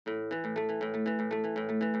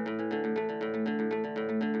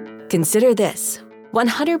Consider this.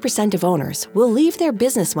 100% of owners will leave their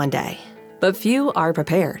business one day, but few are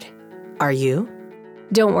prepared. Are you?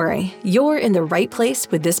 Don't worry, you're in the right place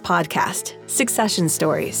with this podcast, Succession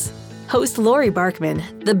Stories. Host Lori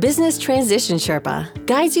Barkman, the business transition Sherpa,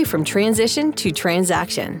 guides you from transition to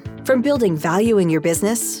transaction, from building value in your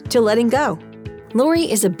business to letting go. Lori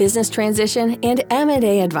is a business transition and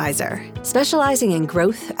M&A advisor, specializing in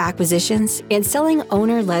growth, acquisitions, and selling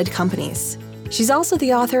owner-led companies. She's also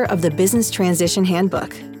the author of the Business Transition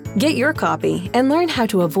Handbook. Get your copy and learn how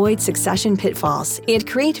to avoid succession pitfalls and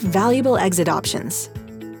create valuable exit options.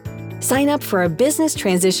 Sign up for a business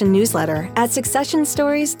transition newsletter at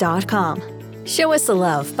successionstories.com. Show us the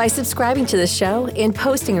love by subscribing to the show and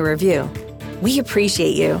posting a review. We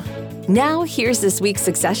appreciate you. Now, here's this week's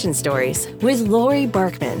Succession Stories with Lori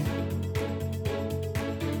Barkman.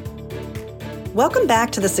 Welcome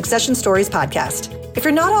back to the Succession Stories podcast. If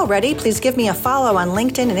you're not already, please give me a follow on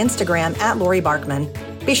LinkedIn and Instagram at Lori Barkman.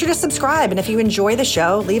 Be sure to subscribe, and if you enjoy the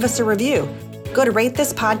show, leave us a review. Go to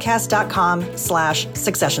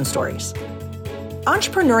ratethispodcast.com/succession stories.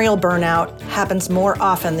 Entrepreneurial burnout happens more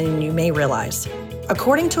often than you may realize.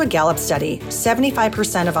 According to a Gallup study,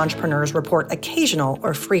 75% of entrepreneurs report occasional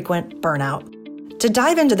or frequent burnout. To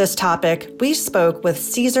dive into this topic, we spoke with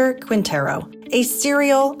Cesar Quintero, a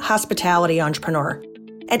serial hospitality entrepreneur.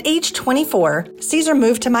 At age 24, Cesar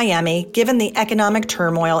moved to Miami given the economic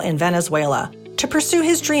turmoil in Venezuela to pursue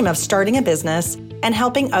his dream of starting a business and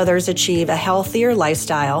helping others achieve a healthier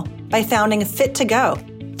lifestyle by founding Fit to Go,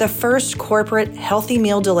 the first corporate healthy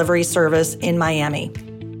meal delivery service in Miami.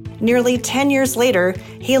 Nearly 10 years later,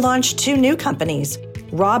 he launched two new companies,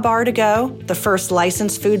 Raw Bar to Go, the first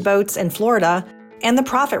licensed food boats in Florida, and The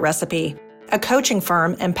Profit Recipe, a coaching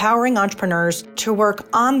firm empowering entrepreneurs to work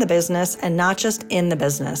on the business and not just in the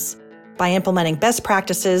business by implementing best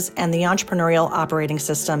practices and the Entrepreneurial Operating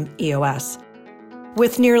System, EOS.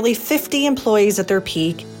 With nearly 50 employees at their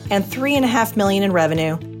peak and $3.5 million in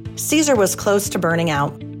revenue, Cesar was close to burning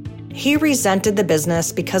out. He resented the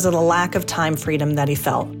business because of the lack of time freedom that he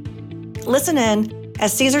felt. Listen in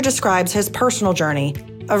as Cesar describes his personal journey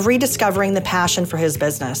of rediscovering the passion for his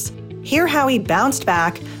business. Hear how he bounced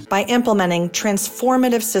back by implementing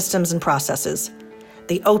transformative systems and processes,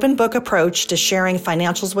 the open book approach to sharing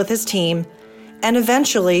financials with his team, and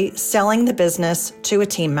eventually selling the business to a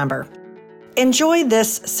team member. Enjoy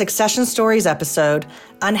this Succession Stories episode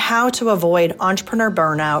on how to avoid entrepreneur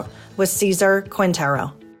burnout with Cesar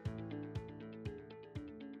Quintero.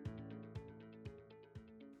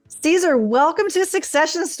 Cesar, welcome to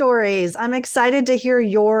Succession Stories. I'm excited to hear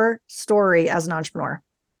your story as an entrepreneur.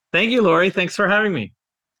 Thank you, Lori. Thanks for having me.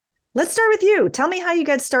 Let's start with you. Tell me how you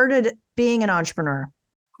got started being an entrepreneur.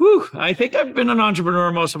 I think I've been an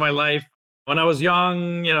entrepreneur most of my life. When I was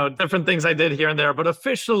young, different things I did here and there, but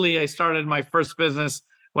officially I started my first business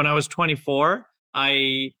when I was 24.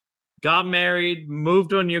 I got married, moved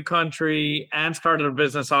to a new country, and started a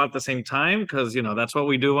business all at the same time because, that's what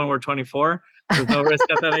we do when we're 24. There's no risk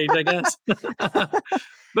at that age, I guess. But,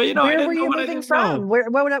 where were you moving from?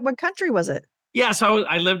 What country was it? Yeah, so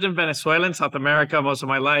I lived in Venezuela in South America most of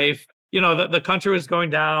my life. The country was going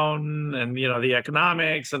down and, the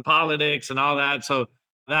economics and politics and all that. So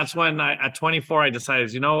that's when at 24, I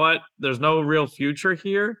decided, you know what? There's no real future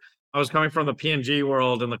here. I was coming from the P&G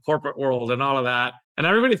world and the corporate world and all of that. And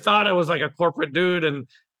everybody thought I was like a corporate dude. And,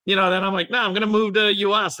 then I'm like, no, I'm going to move to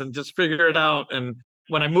US and just figure it out. And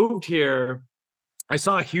when I moved here, I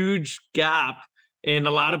saw a huge gap in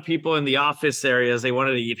a lot of people in the office areas. They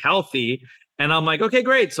wanted to eat healthy. And I'm like, okay,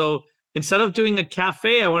 great. So instead of doing a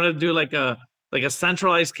cafe, I wanted to do like a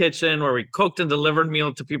centralized kitchen where we cooked and delivered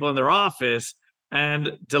meal to people in their office.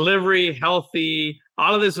 And delivery, healthy,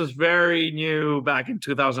 all of this was very new back in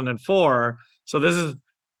 2004. So this is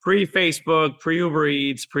pre-Facebook, pre-Uber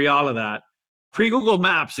Eats, pre-all of that. Pre-Google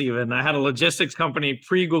Maps even. I had a logistics company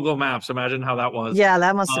pre-Google Maps. Imagine how that was. Yeah,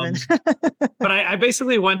 that must have been. But I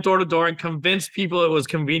basically went door to door and convinced people it was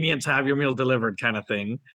convenient to have your meal delivered kind of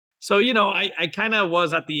thing. So, I kind of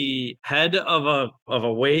was at the head of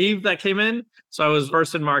a wave that came in. So I was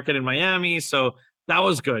first in market in Miami. So that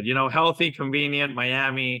was good. Healthy, convenient,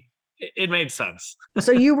 Miami. It made sense.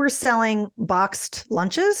 So you were selling boxed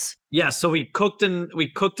lunches? Yeah. So we cooked and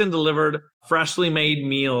delivered freshly made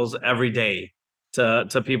meals every day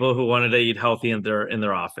to people who wanted to eat healthy in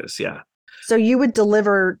their office. Yeah. So you would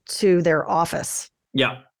deliver to their office?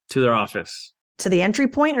 Yeah, to their office. To the entry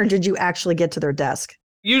point, or did you actually get to their desk?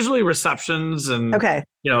 Usually receptions and okay.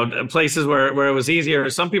 Places where it was easier.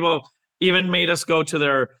 Some people even made us go to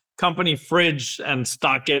their company fridge and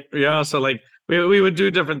stock it. So like we would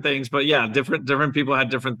do different things, but yeah, different people had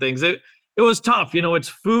different things. It it was tough. It's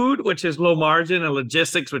food, which is low margin, and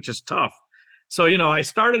logistics, which is tough. So, I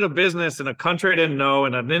started a business in a country I didn't know,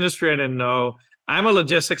 in an industry I didn't know. I'm a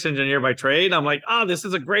logistics engineer by trade. I'm like, this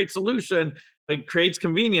is a great solution. It creates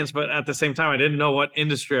convenience, but at the same time, I didn't know what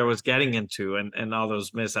industry I was getting into and all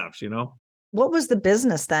those mishaps. What was the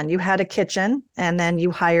business then? You had a kitchen and then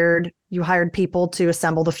you hired people to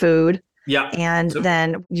assemble the food. Yeah. And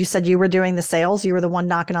then you said you were doing the sales. You were the one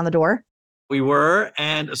knocking on the door. We were.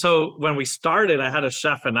 And so when we started, I had a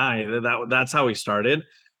chef and that's how we started.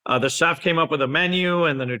 The chef came up with a menu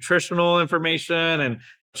and the nutritional information, and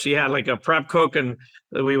she had like a prep cook, and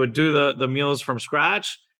we would do the meals from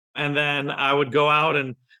scratch. And then I would go out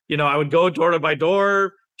and, I would go door to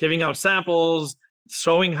door, giving out samples,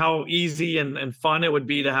 showing how easy and fun it would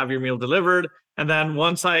be to have your meal delivered. And then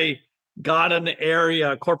once I got an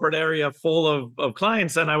corporate area full of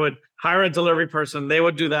clients, then I would hire a delivery person. They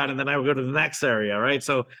would do that. And then I would go to the next area, right?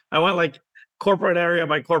 So I went like corporate area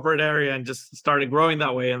by corporate area and just started growing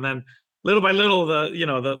that way. And then little by little,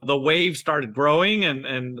 the wave started growing,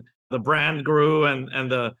 and the brand grew,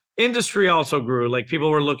 and the industry also grew. Like,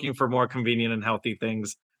 people were looking for more convenient and healthy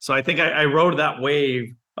things. So I think I rode that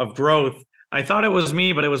wave of growth. I thought it was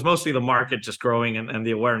me, but it was mostly the market just growing and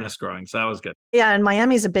the awareness growing. So that was good. Yeah. And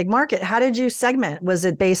Miami's a big market. How did you segment? Was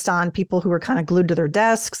it based on people who were kind of glued to their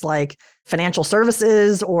desks, like financial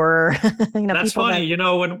services, or, That's funny.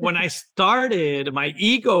 When I started, my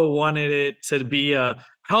ego wanted it to be a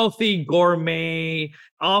healthy gourmet.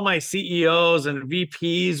 All my CEOs and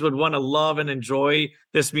VPs would want to love and enjoy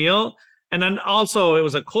this meal. And then also it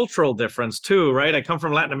was a cultural difference too, right? I come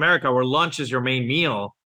from Latin America, where lunch is your main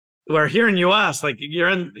meal. Where here in US, like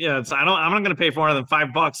I'm not going to pay more than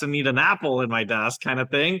 $5 and need an apple in my desk kind of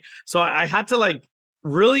thing. So I had to like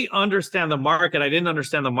really understand the market. I didn't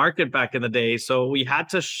understand the market back in the day. So we had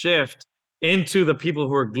to shift into the people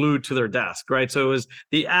who are glued to their desk, right? So it was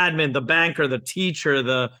the admin, the banker, the teacher,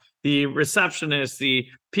 the receptionist, the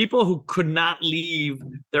people who could not leave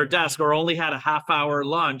their desk or only had a half-hour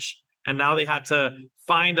lunch. And now they had to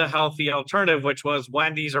find a healthy alternative, which was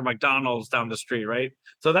Wendy's or McDonald's down the street, right?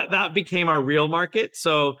 So that became our real market.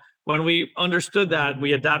 So when we understood that,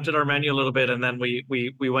 we adapted our menu a little bit, and then we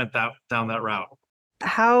went down that route.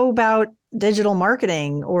 How about digital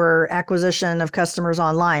marketing or acquisition of customers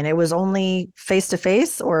online? It was only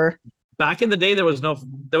face-to-face, or? Back in the day, there was no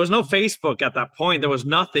Facebook at that point. There was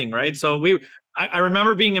nothing, right? So I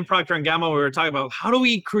remember being in Procter & Gamble. We were talking about, how do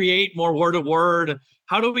we create more word of word?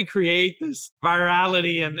 How do we create this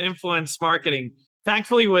virality and influence marketing?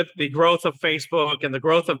 Thankfully, with the growth of Facebook and the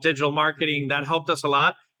growth of digital marketing, that helped us a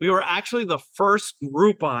lot. We were actually the first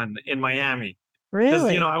Groupon in Miami.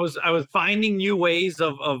 Really? I was finding new ways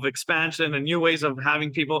of expansion and new ways of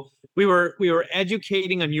having people. We were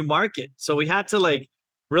educating a new market. So we had to like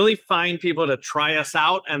really find people to try us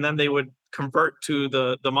out, and then they would convert to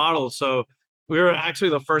the model. So we were actually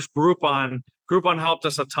the first Groupon. Groupon helped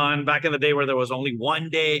us a ton back in the day, where there was only one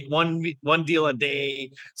deal a day.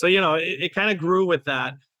 So, it kind of grew with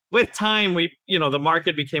that. With time, the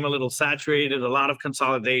market became a little saturated, a lot of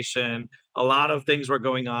consolidation, a lot of things were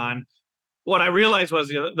going on. What I realized was,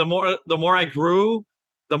 the more I grew,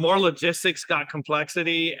 the more logistics got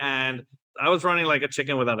complexity, and I was running like a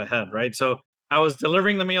chicken without a head, right? So I was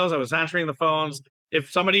delivering the meals, I was answering the phones. If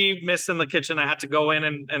somebody missed in the kitchen, I had to go in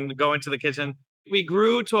and go into the kitchen. We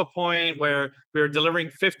grew to a point where we were delivering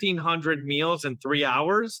 1,500 meals in 3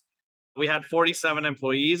 hours. We had 47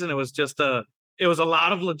 employees, and it was a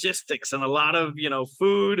lot of logistics and a lot of,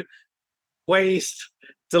 food waste,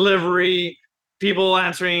 delivery, people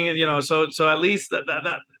answering, so at least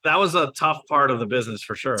that was a tough part of the business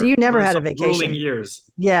for sure. So you never had a vacation. Grueling years.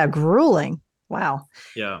 Yeah, grueling. Wow.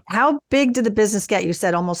 Yeah. How big did the business get? You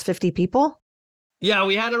said almost 50 people? Yeah,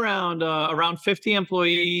 we had around 50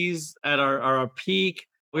 employees at our peak.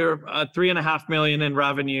 We were 3.5 million in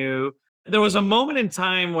revenue. There was a moment in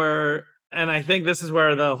time where, and I think this is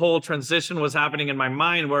where the whole transition was happening in my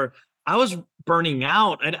mind, where I was burning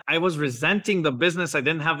out. I was resenting the business. I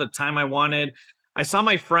didn't have the time I wanted. I saw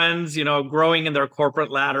my friends, growing in their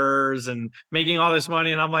corporate ladders and making all this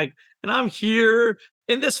money. And I'm like, and I'm here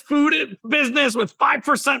in this food business with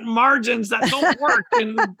 5% margins that don't work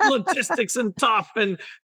and logistics and tough, and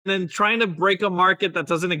then trying to break a market that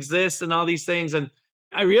doesn't exist and all these things. And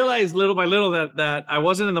I realized little by little that I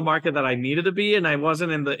wasn't in the market that I needed to be, and I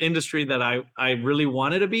wasn't in the industry that I really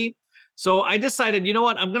wanted to be. So I decided, you know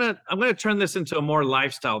what, I'm gonna turn this into a more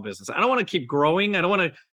lifestyle business. I don't want to keep growing. I don't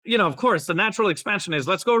want to, of course, the natural expansion is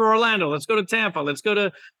let's go to Orlando, let's go to Tampa,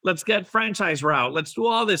 let's get franchise route, let's do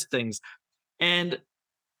all these things. And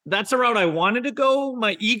that's the route I wanted to go.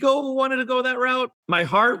 My ego wanted to go that route. My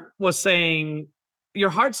heart was saying, your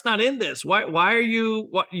heart's not in this. Why are you,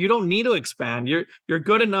 you don't need to expand. You're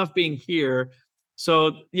good enough being here.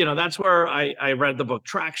 So, that's where I read the book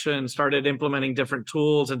Traction, started implementing different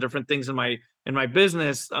tools and different things in my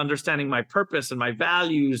business, understanding my purpose and my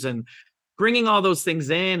values and bringing all those things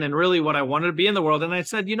in and really what I wanted to be in the world. And I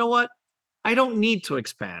said, you know what? I don't need to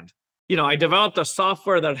expand. I developed a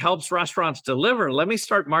software that helps restaurants deliver. Let me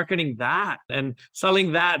start marketing that and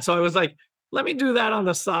selling that. So I was like, let me do that on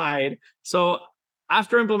the side. So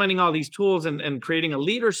after implementing all these tools and creating a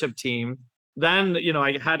leadership team, then,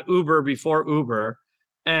 I had Uber before Uber.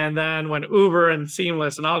 And then when Uber and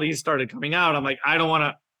Seamless and all these started coming out, I'm like, I don't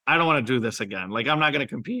want to do this again. Like, I'm not going to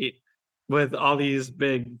compete with all these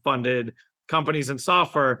big funded companies and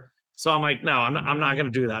software. So I'm like, no, I'm not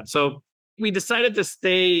going to do that. So we decided to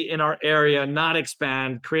stay in our area, not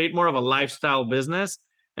expand, create more of a lifestyle business.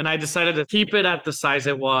 And I decided to keep it at the size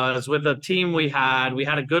it was with the team we had. We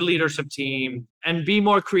had a good leadership team and be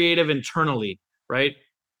more creative internally, right?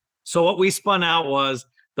 So what we spun out was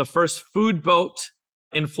the first food boat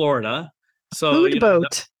in Florida. So Food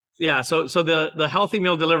boat. So the healthy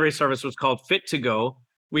meal delivery service was called Fit to Go.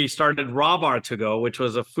 We started Raw Bar to Go, which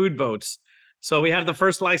was a food boats. So we had the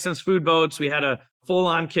first licensed food boats. We had a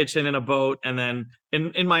full-on kitchen in a boat. And then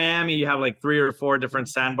in Miami, you have like 3 or 4 different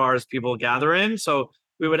sandbars people gather in. So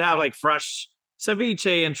we would have like fresh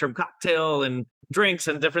ceviche and shrimp cocktail and drinks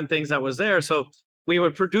and different things that was there. So we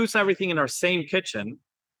would produce everything in our same kitchen,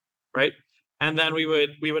 right? And then we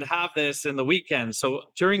would have this in the weekends. So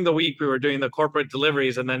during the week, we were doing the corporate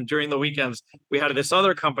deliveries. And then during the weekends, we had this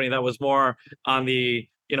other company that was more on the,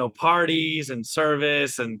 parties and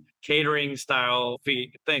service and catering style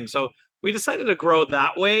thing. So we decided to grow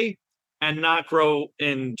that way and not grow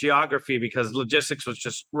in geography because logistics was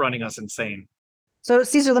just running us insane. So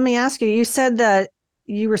Cesar, let me ask you, you said that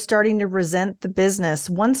you were starting to resent the business.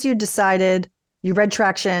 Once you decided, you read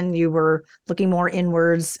Traction, you were looking more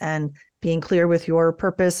inwards and being clear with your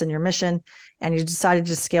purpose and your mission, and you decided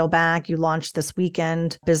to scale back, you launched this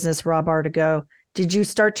weekend business, Raw Bar to Go. Did you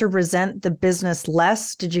start to resent the business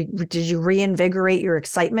less? Did you reinvigorate your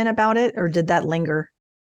excitement about it, or did that linger?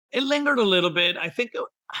 It lingered a little bit. I think it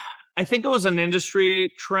was an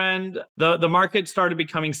industry trend. The market started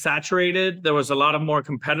becoming saturated. There was a lot of more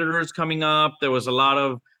competitors coming up. There was a lot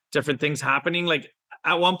of different things happening. Like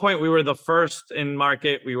at one point, we were the first in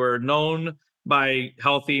market. We were known by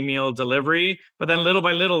healthy meal delivery, but then little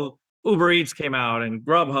by little, Uber Eats came out and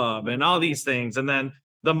Grubhub and all these things. And then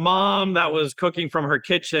the mom that was cooking from her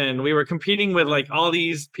kitchen, we were competing with like all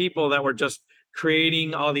these people that were just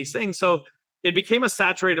creating all these things. So it became a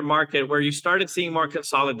saturated market where you started seeing more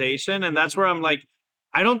consolidation. And that's where I'm like,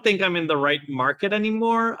 I don't think I'm in the right market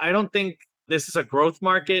anymore. I don't think this is a growth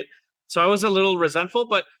market. So I was a little resentful.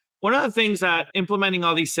 But one of the things that implementing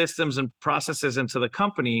all these systems and processes into the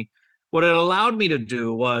company, what it allowed me to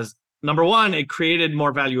do was, number one, it created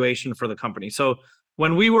more valuation for the company. So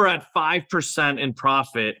when we were at 5% in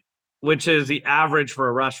profit, which is the average for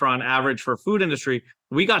a restaurant, average for food industry,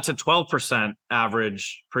 we got to 12%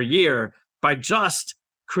 average per year by just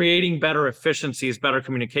creating better efficiencies, better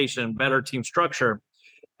communication, better team structure.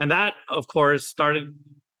 And that, of course, started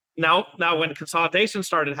now when consolidation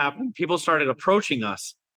started happening, people started approaching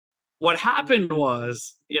us. What happened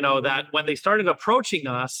was, that when they started approaching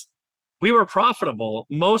us, we were profitable.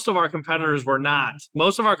 Most of our competitors were not.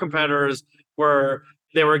 Most of our competitors were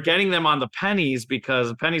getting them on the pennies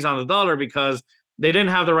on the dollar, because they didn't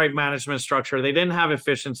have the right management structure. They didn't have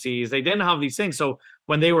efficiencies. They didn't have these things. So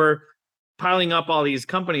when they were piling up all these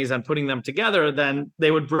companies and putting them together, then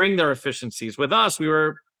they would bring their efficiencies. With us, we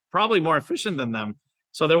were probably more efficient than them.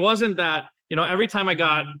 So there wasn't that, every time I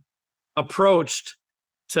got approached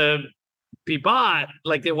to be bought,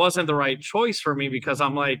 like it wasn't the right choice for me, because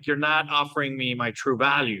I'm like, you're not offering me my true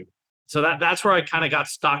value. So that's where I kind of got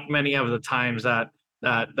stuck many of the times that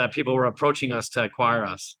people were approaching us to acquire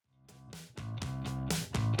us.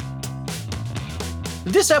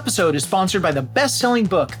 This episode is sponsored by the best-selling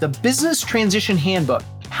book, The Business Transition Handbook: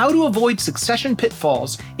 How to Avoid Succession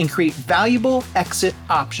Pitfalls and Create Valuable Exit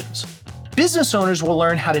Options. Business owners will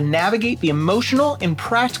learn how to navigate the emotional and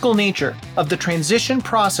practical nature of the transition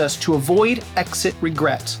process to avoid exit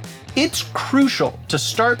regrets. It's crucial to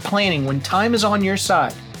start planning when time is on your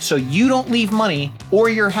side, so you don't leave money or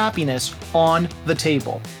your happiness on the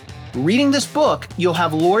table. Reading this book, you'll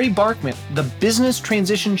have Lori Barkman, the Business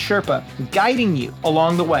Transition Sherpa, guiding you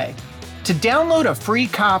along the way. To download a free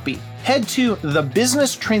copy, head to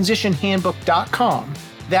thebusinesstransitionhandbook.com.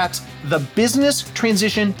 That's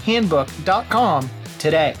thebusinesstransitionhandbook.com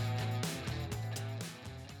today.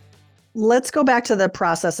 Let's go back to the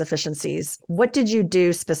process efficiencies. What did you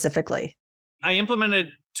do specifically? I implemented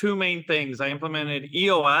two main things. I implemented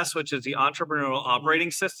EOS, which is the Entrepreneurial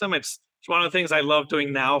Operating System. It's one of the things I love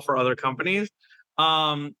doing now for other companies.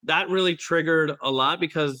 That really triggered a lot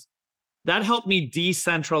because that helped me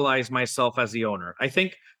decentralize myself as the owner. I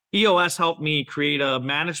think EOS helped me create a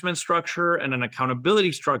management structure and an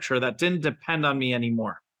accountability structure that didn't depend on me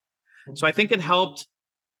anymore. So I think it helped,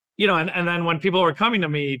 and then when people were coming to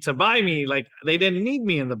me to buy me, like they didn't need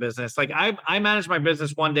me in the business. Like I managed my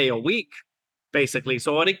business one day a week, basically.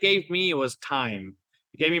 So what it gave me was time.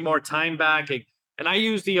 It gave me more time back. And I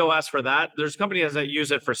used EOS for that. There's companies that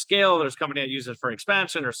use it for scale. There's companies that use it for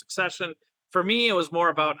expansion or succession. For me, it was more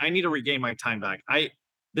about, I need to regain my time back.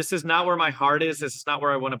 This is not where my heart is. This is not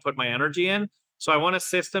where I want to put my energy in. So I want a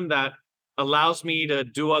system that allows me to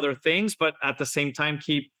do other things, but at the same time,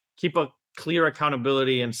 keep a clear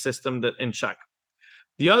accountability and system that in check.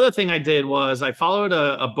 The other thing I did was I followed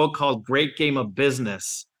a book called Great Game of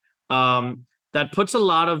Business that puts a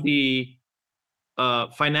lot of the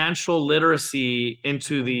financial literacy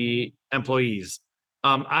into the employees.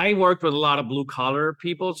 I worked with a lot of blue collar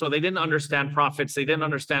people, so they didn't understand profits. They didn't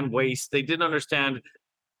understand waste. They didn't understand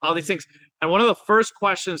all these things. And one of the first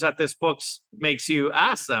questions that this book makes you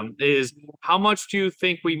ask them is, how much do you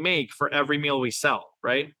think we make for every meal we sell,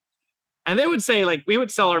 right? And they would say, like, we would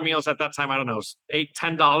sell our meals at that time, I don't know,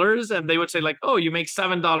 $8-10. And they would say, like, oh, you make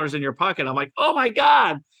 $7 in your pocket. I'm like, oh my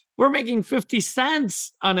God, we're making 50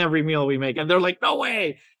 cents on every meal we make. And they're like, no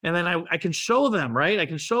way. And then I can show them, right? I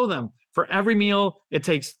can show them for every meal, it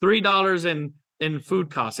takes $3 in food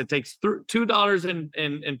costs. It takes $2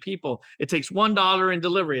 in people. It takes $1 in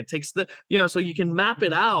delivery. It takes so you can map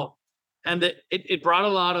it out. And it brought a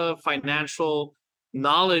lot of financial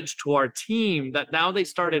knowledge to our team that now they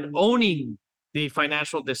started owning the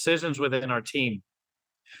financial decisions within our team.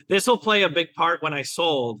 This will play a big part when I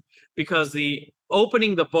sold, because the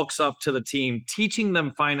opening the books up to the team, teaching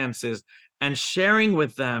them finances and sharing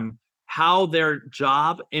with them how their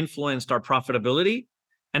job influenced our profitability,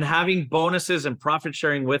 and having bonuses and profit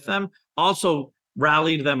sharing with them also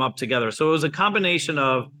rallied them up together. So it was a combination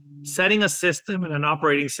of setting a system and an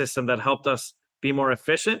operating system that helped us be more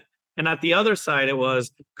efficient. And at the other side, it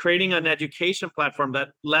was creating an education platform that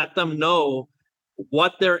let them know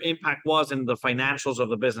what their impact was in the financials of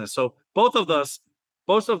the business. So both of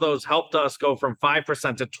those helped us go from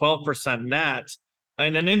 5% to 12% net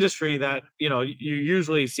in an industry that, you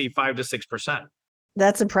usually see 5 to 6%.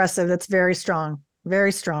 That's impressive. That's very strong.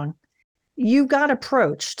 Very strong. You got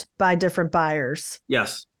approached by different buyers.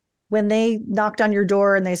 Yes. When they knocked on your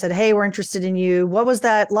door and they said, hey, we're interested in you, what was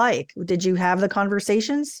that like? Did you have the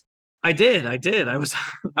conversations? I did. I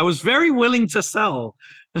was very willing to sell,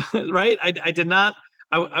 right? I did not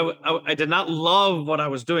love what I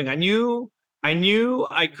was doing. I knew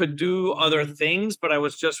I could do other things, but I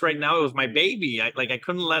was just, right now, it was my baby. I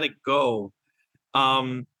couldn't let it go.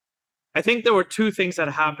 I think there were two things that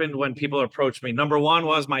happened when people approached me. Number one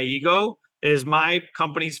was my ego. Is my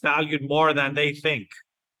company's valued more than they think,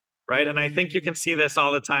 right? And I think you can see this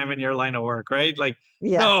all the time in your line of work, right? Like,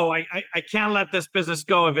 yeah. No, I can't let this business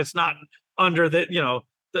go if it's not under this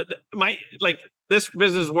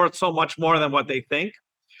business is worth so much more than what they think.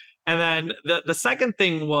 And then the second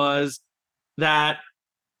thing was that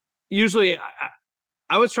usually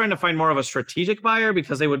I was trying to find more of a strategic buyer,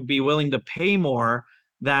 because they would be willing to pay more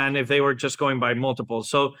than if they were just going by multiples.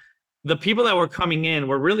 So the people that were coming in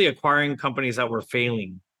were really acquiring companies that were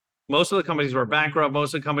failing. Most of the companies were bankrupt.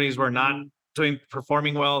 Most of the companies were not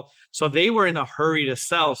performing well. So they were in a hurry to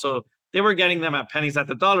sell. So they were getting them at pennies at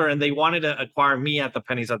the dollar, and they wanted to acquire me at the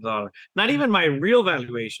pennies at the dollar. Not even my real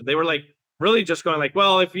valuation. They were like really just going like,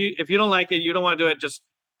 well, if you don't like it, you don't want to do it, just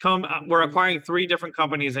come. We're acquiring 3 different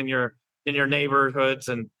companies in your neighborhoods,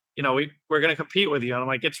 and we're going to compete with you. And I'm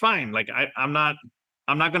like, it's fine. Like I'm not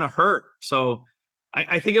going to hurt. So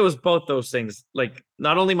I think it was both those things, like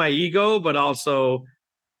not only my ego, but also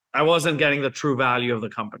I wasn't getting the true value of the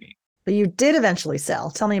company. But you did eventually sell.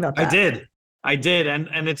 Tell me about that. I did.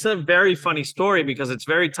 And it's a very funny story, because it's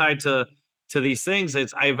very tied to these things.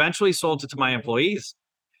 I eventually sold it to my employees.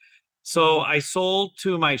 So I sold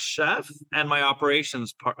to my chef and my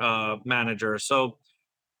operations manager. So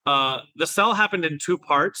the sell happened in 2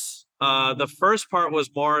 parts. The first part was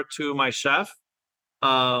more to my chef.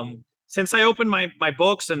 Since I opened my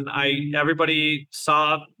books and everybody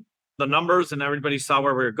saw the numbers and everybody saw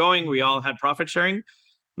where we were going, we all had profit sharing.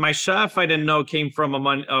 My chef, I didn't know, came from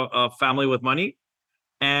a family with money,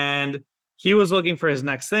 and he was looking for his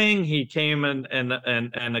next thing. He came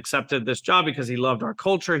and accepted this job because he loved our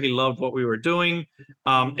culture. He loved what we were doing.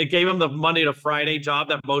 It gave him the Monday to Friday job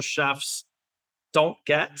that most chefs don't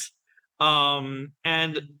get. And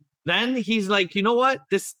then he's like, you know what?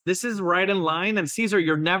 This is right in line. And Cesar,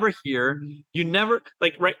 you're never here. You never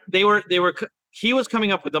like, right. He was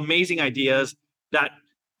coming up with amazing ideas that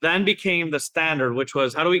then became the standard, which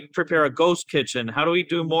was, how do we prepare a ghost kitchen? How do we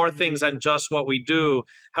do more things than just what we do?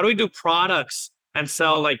 How do we do products and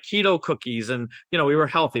sell like keto cookies? And, we were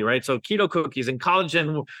healthy, right? So keto cookies and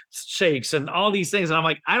collagen shakes and all these things. And I'm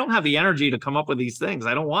like, I don't have the energy to come up with these things.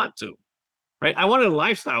 I don't want to, right? I wanted a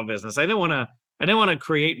lifestyle business. I didn't want to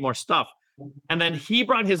create more stuff. And then he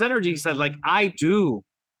brought his energy. He said, like, I do.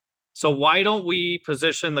 So why don't we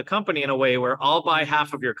position the company in a way where I'll buy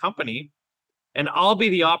half of your company and I'll be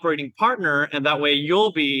the operating partner. And that way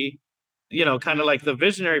you'll be, kind of like the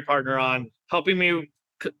visionary partner on helping me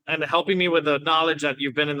with the knowledge that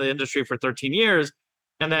you've been in the industry for 13 years.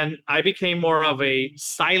 And then I became more of a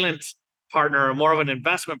silent partner, more of an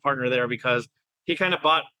investment partner there, because he kind of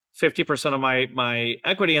bought 50% of my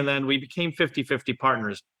equity. And then we became 50-50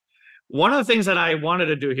 partners. One of the things that I wanted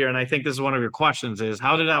to do here, and I think this is one of your questions, is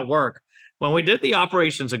how did that work? When we did the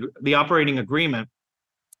operating agreement,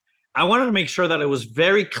 I wanted to make sure that it was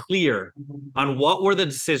very clear on what were the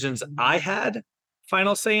decisions I had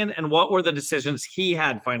final say in and what were the decisions he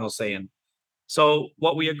had final say in. So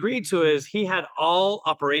what we agreed to is he had all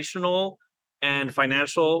operational and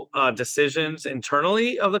financial decisions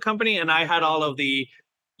internally of the company, and I had all of the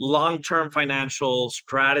long-term financial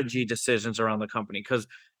strategy decisions around the company, because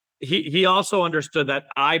he also understood that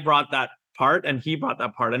I brought that part and he brought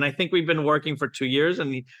that part. And I think we've been working for 2 years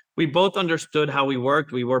and we both understood how we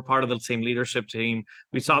worked. We were part of the same leadership team.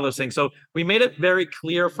 We saw those things. So we made it very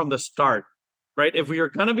clear from the start, right? If we were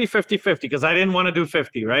going to be 50-50, because I didn't want to do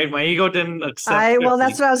 50, right? My ego didn't accept 50. Well,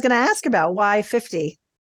 that's what I was going to ask about. Why 50?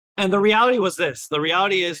 And the reality was this. The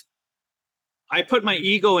reality is I put my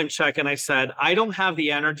ego in check and I said, I don't have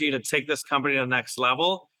the energy to take this company to the next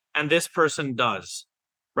level. And this person does,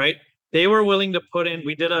 right? They were willing to put in,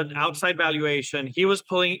 we did an outside valuation. He was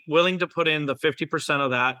willing to put in the 50%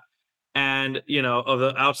 of that and, of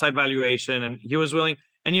the outside valuation. And he was willing.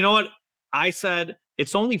 And you know what? I said,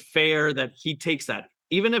 it's only fair that he takes that.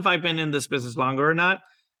 Even if I've been in this business longer or not,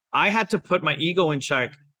 I had to put my ego in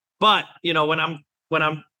check. But, when I'm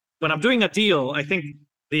doing a deal, I think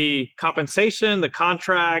the compensation, the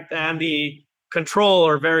contract, and the control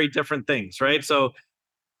are very different things, right? So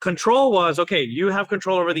control was, okay, you have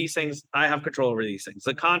control over these things. I have control over these things.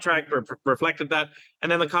 The contract reflected that.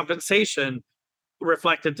 And then the compensation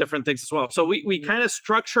reflected different things as well. So we kind of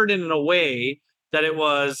structured it in a way that it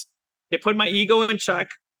put my ego in check,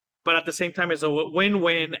 but at the same time, it's a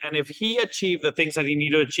win-win. And if he achieved the things that he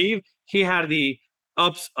needed to achieve, he had the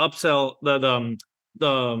upsell,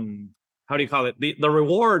 how do you call it? The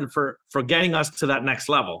reward for getting us to that next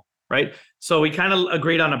level. Right. So we kind of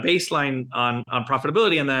agreed on a baseline on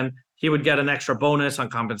profitability, and then he would get an extra bonus on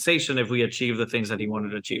compensation if we achieve the things that he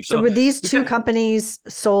wanted to achieve. So were these two companies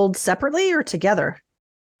sold separately or together?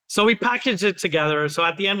 So we packaged it together. So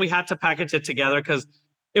at the end, we had to package it together because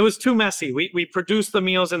it was too messy. We produced the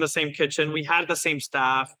meals in the same kitchen. We had the same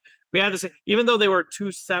staff. We had the same, even though they were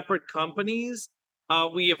two separate companies,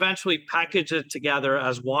 we eventually packaged it together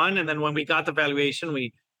as one. And then when we got the valuation,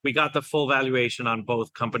 we got the full valuation on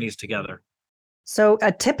both companies together. So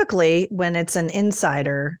typically when it's an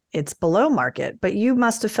insider, it's below market, but you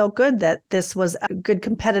must have felt good that this was a good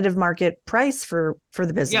competitive market price for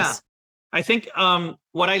the business. Yeah, I think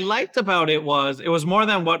what I liked about it was more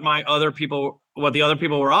than what the other people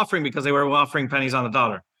were offering, because they were offering pennies on the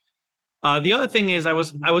dollar. The other thing is I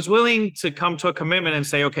was willing to come to a commitment and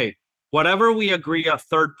say, okay, whatever we agree a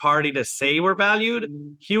third party to say we're valued,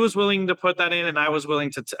 he was willing to put that in, and I was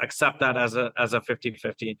willing to accept that as a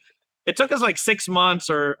 50-50. It took us like 6 months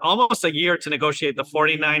or almost a year to negotiate the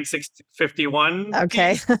 49-51.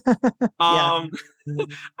 Okay. I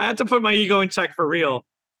had to put my ego in check for real.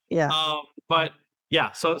 Yeah. But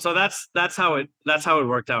yeah, so that's how it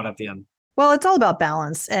worked out at the end. Well, it's all about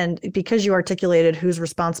balance, and because you articulated who's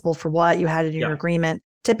responsible for what, you had it in your agreement.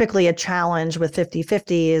 Typically a challenge with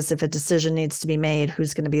 50-50 is if a decision needs to be made,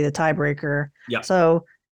 who's going to be the tiebreaker. Yeah. So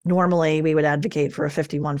normally we would advocate for a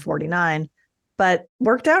 51-49, but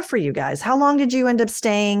worked out for you guys. How long did you end up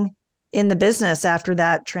staying in the business after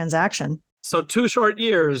that transaction? So 2 short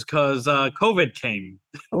years, because COVID came.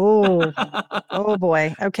 Oh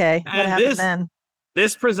boy. Okay. What happened then?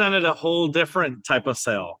 This presented a whole different type of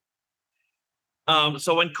sale.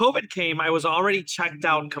 So when COVID came, I was already checked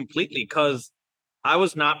out completely, because I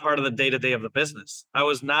was not part of the day-to-day of the business. I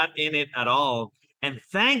was not in it at all. And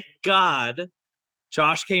thank God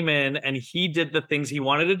Josh came in and he did the things he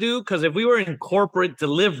wanted to do. Because if we were in corporate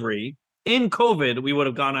delivery in COVID, we would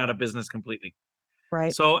have gone out of business completely.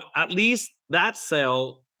 Right. So at least that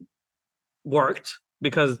sale worked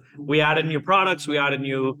because we added new products, we added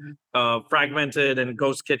new fragmented and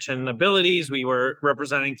ghost kitchen abilities. We were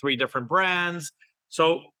representing 3 different brands.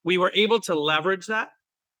 So we were able to leverage that.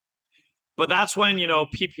 But that's when,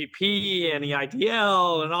 PPP and the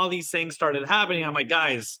IDL and all these things started happening. I'm like,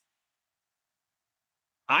 guys,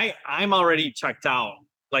 I'm already checked out.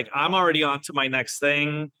 Like, I'm already on to my next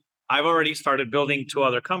thing. I've already started building 2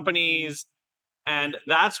 other companies. And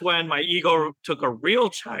that's when my ego took a real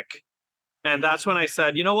check. And that's when I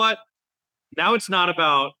said, you know what? Now it's not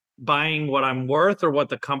about buying what I'm worth or what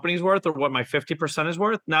the company's worth or what my 50% is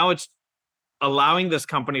worth. Now it's allowing this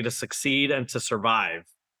company to succeed and to survive.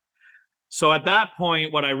 So at that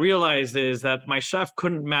point, what I realized is that my chef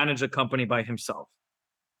couldn't manage a company by himself.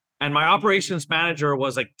 And my operations manager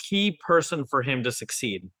was a key person for him to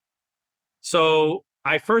succeed. So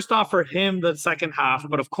I first offered him the second half,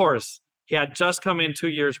 but of course, he had just come in 2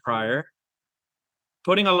 years prior,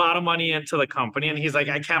 putting a lot of money into the company. And he's like,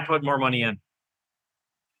 I can't put more money in.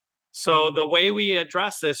 So the way we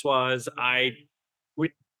addressed this was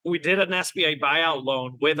we did an SBA buyout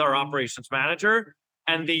loan with our operations manager.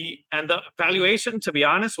 And the valuation, to be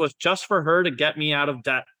honest, was just for her to get me out of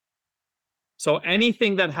debt. So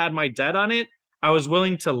anything that had my debt on it, I was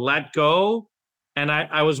willing to let go. And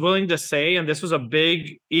I was willing to say, and this was a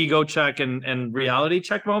big ego check and reality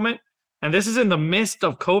check moment. And this is in the midst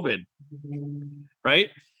of COVID, right?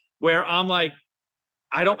 Where I'm like,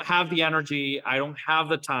 I don't have the energy. I don't have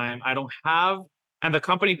the time. And the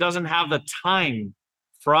company doesn't have the time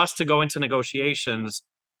for us to go into negotiations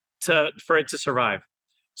for it to survive.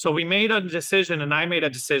 So we made a decision, and I made a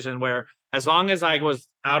decision where as long as I was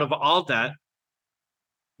out of all debt,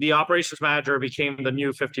 the operations manager became the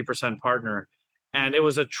new 50% partner. And it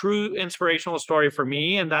was a true inspirational story for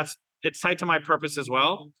me. And it's tied to my purpose as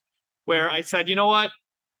well, where I said, you know what?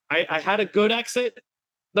 I had a good exit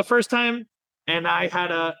the first time, and I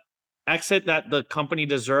had a exit that the company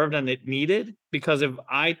deserved and it needed, because if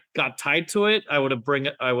I got tied to it, I would have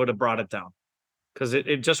brought it down, because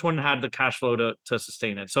it just wouldn't have the cash flow to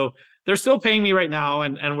sustain it. So they're still paying me right now,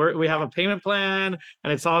 and we have a payment plan,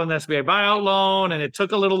 and it's all an SBA buyout loan, and it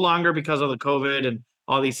took a little longer because of the COVID and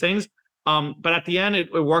all these things. But at the end,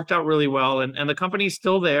 it worked out really well, and the company's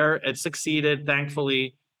still there. It succeeded,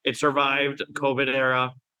 thankfully. It survived COVID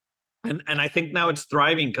era. And I think now it's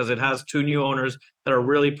thriving because it has 2 new owners that are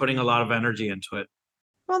really putting a lot of energy into it.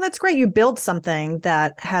 Well, that's great. You built something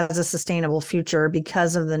that has a sustainable future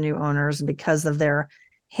because of the new owners and because of their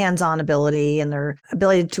hands-on ability and their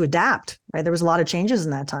ability to adapt, right? There was a lot of changes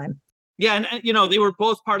in that time. Yeah. And they were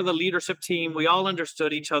both part of the leadership team. We all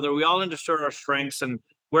understood each other. We all understood our strengths and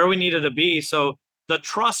where we needed to be. So the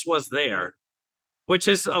trust was there, which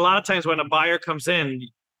is a lot of times when a buyer comes in,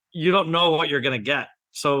 you don't know what you're going to get.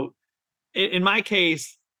 So in my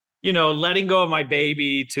case, letting go of my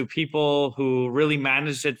baby to people who really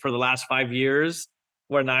managed it for the last 5 years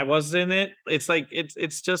when I was in it, it's like,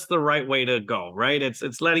 it's just the right way to go, right?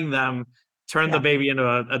 It's letting them turn the baby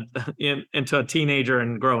into a teenager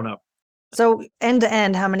and grown up. So end to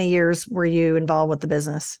end, how many years were you involved with the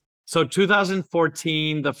business? So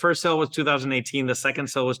 2014, the first sale was 2018. The second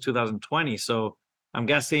sale was 2020. So I'm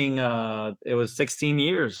guessing it was 16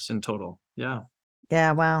 years in total. Yeah.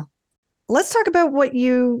 Yeah. Wow. Let's talk about what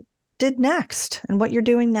you did next and what you're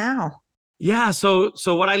doing now. Yeah. So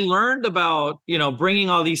what I learned about, bringing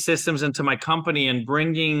all these systems into my company and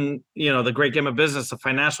bringing, the great game of business, the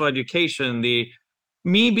financial education,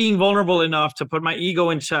 me being vulnerable enough to put my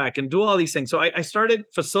ego in check and do all these things. So I started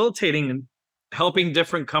facilitating and helping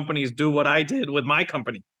different companies do what I did with my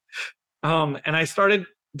company. And I started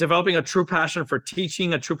developing a true passion for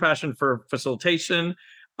teaching, a true passion for facilitation,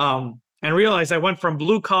 and realized I went from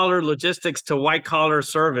blue collar logistics to white collar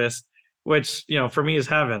service, which, for me is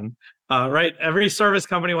heaven, right? Every service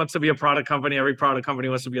company wants to be a product company. Every product company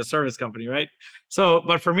wants to be a service company, right? So,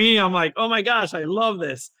 but for me, I'm like, oh my gosh, I love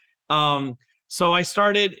this. So I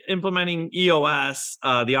started implementing EOS,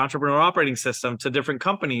 the Entrepreneurial Operating System, to different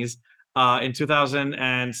companies. In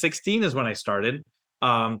 2016 is when I started.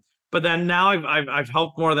 But then now I've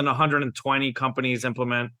helped more than 120 companies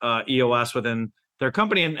implement EOS within their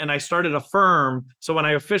company. And I started a firm. So when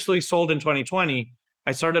I officially sold in 2020,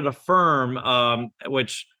 I started a firm,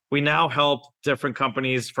 which we now help different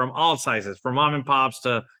companies from all sizes, from mom and pops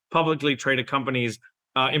to publicly traded companies,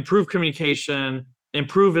 improve communication,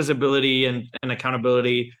 improve visibility and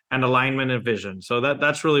accountability and alignment and vision. So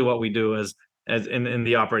that's really what we do as in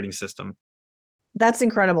the operating system. That's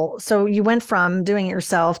incredible. So you went from doing it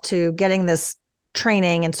yourself to getting this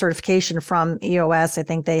training and certification from EOS. I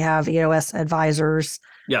think they have EOS advisors.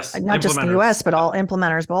 Yes. Not just in the US, but all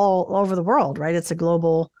implementers, but all over the world, right? It's a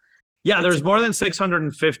global. Yeah, there's more than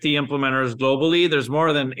 650 implementers globally. There's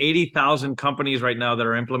more than 80,000 companies right now that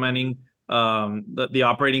are implementing the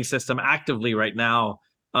operating system actively right now.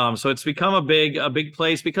 So it's become a big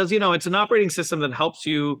place because, it's an operating system that helps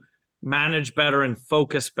you manage better and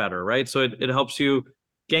focus better, right? So it helps you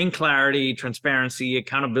gain clarity, transparency,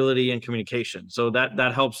 accountability, and communication. So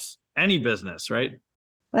that helps any business, right?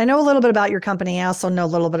 I know a little bit about your company. I also know a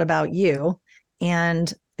little bit about you.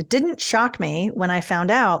 And it didn't shock me when I found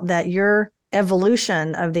out that your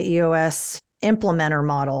evolution of the EOS implementer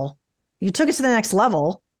model, you took it to the next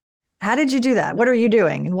level. How did you do that? What are you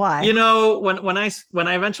doing and why? When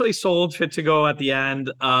I eventually sold Fit to Go at the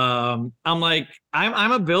end, I'm like,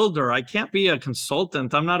 I'm a builder. I can't be a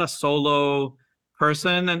consultant. I'm not a solo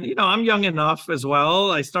person. And I'm young enough as well.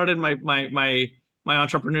 I started my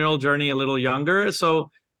entrepreneurial journey a little younger. So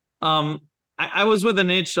I was with an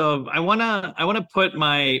itch of I wanna put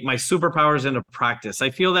my superpowers into practice. I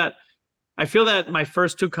feel that my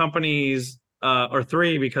first two companies, or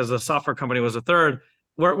three, because the software company was a third,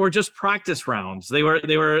 were just practice rounds. They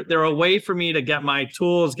were a way for me to get my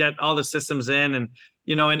tools, get all the systems in, and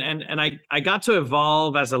I got to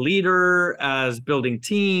evolve as a leader, as building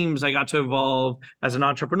teams. I got to evolve as an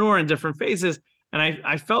entrepreneur in different phases, and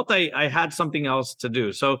I felt I had something else to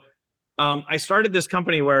do. So I started this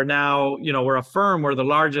company where now we're a firm. We're the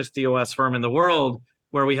largest EOS firm in the world,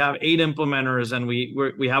 where we have 8 implementers, and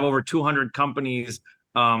we have over 200 companies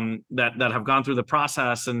that have gone through the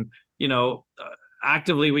process, and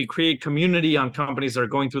actively we create community on companies that are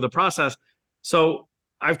going through the process. So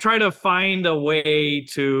I've tried to find a way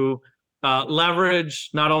to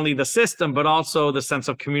leverage not only the system, but also the sense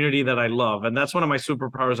of community that I love. And that's one of my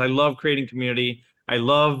superpowers. I love creating community. I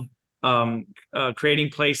love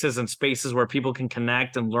creating places and spaces where people can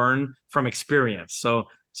connect and learn from experience. So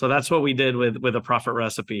that's what we did with a Profit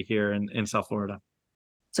Recipe here in South Florida.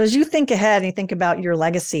 So as you think ahead and you think about your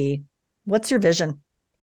legacy, what's your vision?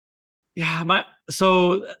 Yeah,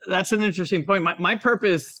 so that's an interesting point. My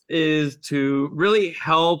purpose is to really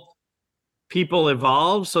help people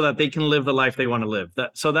evolve so that they can live the life they want to live.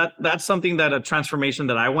 That's something, that a transformation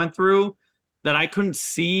that I went through that I couldn't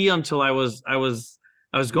see until I was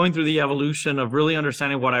going through the evolution of really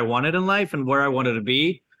understanding what I wanted in life and where I wanted to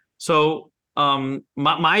be. So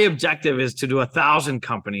my objective is to do 1,000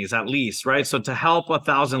 companies at least, right? So to help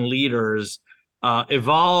 1,000 leaders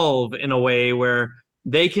evolve in a way where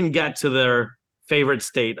they can get to their favorite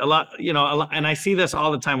state. A lot, and I see this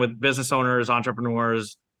all the time with business owners,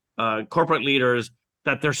 entrepreneurs, corporate leaders,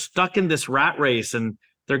 that they're stuck in this rat race and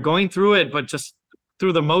they're going through it, but just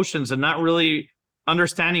through the motions and not really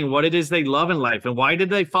understanding what it is they love in life and why did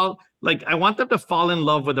they fall. Like, I want them to fall in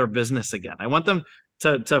love with their business again. I want them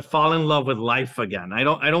to fall in love with life again. I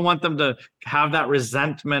don't want them to have that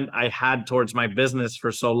resentment I had towards my business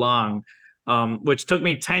for so long, which took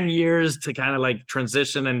me 10 years to kind of like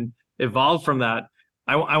transition and evolve from that.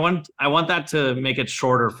 I want that to make it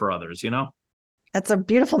shorter for others, That's a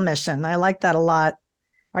beautiful mission. I like that a lot.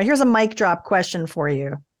 All right, here's a mic drop question for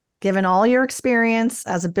you. Given all your experience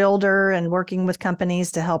as a builder and working with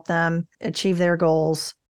companies to help them achieve their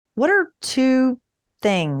goals, what are 2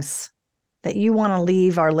 things that you want to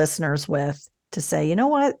leave our listeners with to say, you know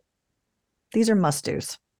what, these are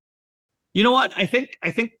must-dos? You know what? I think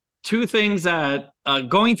 2 things that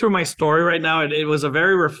going through my story right now, it was a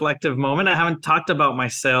very reflective moment. I haven't talked about my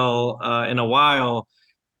sale in a while.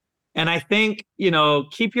 And I think,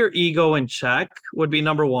 keep your ego in check would be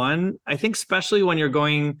number 1. I think especially when you're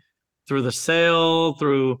going through the sale,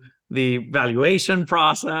 through the valuation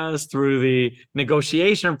process, through the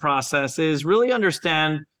negotiation process, is really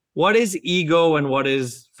understand what is ego and what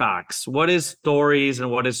is facts, what is stories and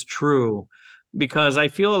what is true. Because I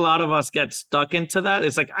feel a lot of us get stuck into that.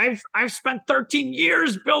 It's like, I've spent 13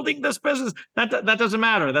 years building this business. That doesn't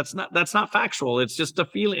matter. That's not factual. It's just a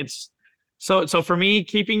feeling. So for me,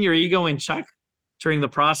 keeping your ego in check during the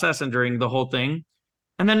process and during the whole thing.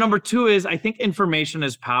 And then number 2 is, I think information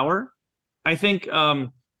is power. I think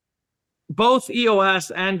both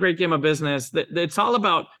EOS and Great Game of Business, it's all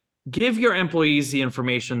about give your employees the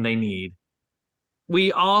information they need.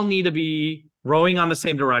 We all need to be rowing on the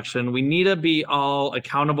same direction. We need to be all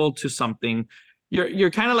accountable to something.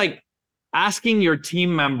 You're kind of like asking your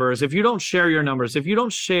team members, if you don't share your numbers, if you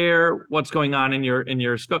don't share what's going on in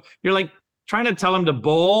your scope, you're like trying to tell him to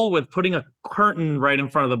bowl with putting a curtain right in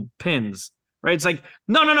front of the pins, right? It's like,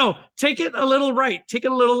 no, take it a little right, take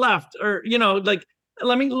it a little left, or, like,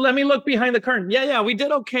 let me look behind the curtain. Yeah, we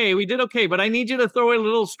did okay, but I need you to throw it a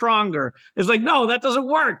little stronger. It's like, no, that doesn't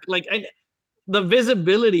work. Like, the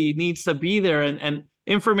visibility needs to be there, and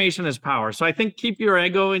information is power. So I think keep your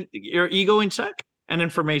ego in check, and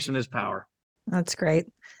information is power. That's great.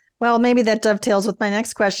 Well, maybe that dovetails with my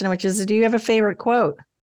next question, which is, do you have a favorite quote?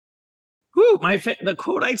 The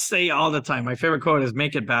quote I say all the time, my favorite quote is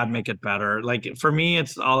 "Make it bad, make it better." Like, for me,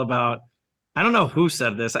 it's all about, I don't know who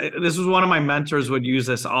said this. This was one of my mentors would use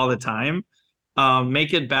this all the time.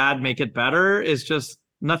 Make it bad, make it better is just,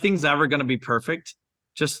 nothing's ever going to be perfect.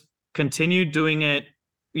 Just continue doing it,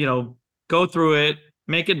 go through it,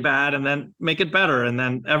 make it bad, and then make it better. And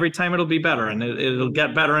then every time it'll be better, and it'll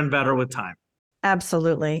get better and better with time.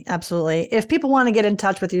 Absolutely. Absolutely. If people want to get in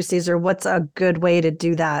touch with you, Cesar, what's a good way to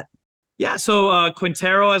do that? Yeah. So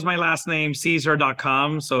Quintero is my last name,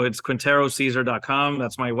 Cesar.com. So it's QuinteroCesar.com.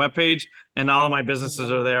 That's my webpage. And all of my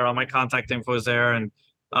businesses are there. All my contact info is there. And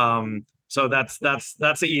so that's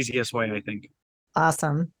the easiest way, I think.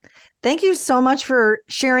 Awesome. Thank you so much for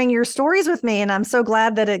sharing your stories with me. And I'm so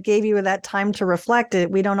glad that it gave you that time to reflect.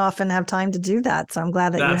 We don't often have time to do that. So I'm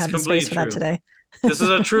glad that you had the space for that today. This is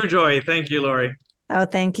a true joy. Thank you, Lori. Oh,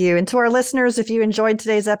 thank you. And to our listeners, if you enjoyed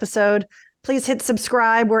today's episode, please hit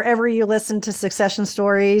subscribe wherever you listen to Succession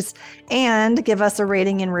Stories, and give us a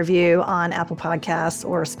rating and review on Apple Podcasts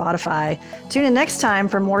or Spotify. Tune in next time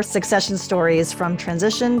for more Succession Stories from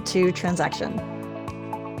transition to transaction.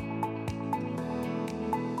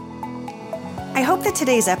 I hope that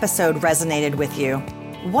today's episode resonated with you.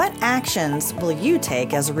 What actions will you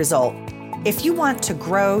take as a result? If you want to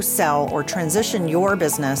grow, sell, or transition your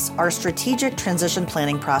business, our strategic transition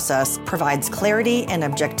planning process provides clarity and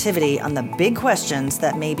objectivity on the big questions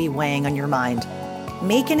that may be weighing on your mind.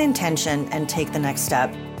 Make an intention and take the next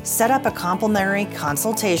step. Set up a complimentary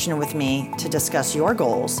consultation with me to discuss your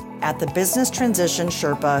goals at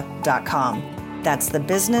thebusinesstransitionsherpa.com. That's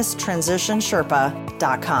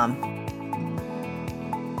thebusinesstransitionsherpa.com.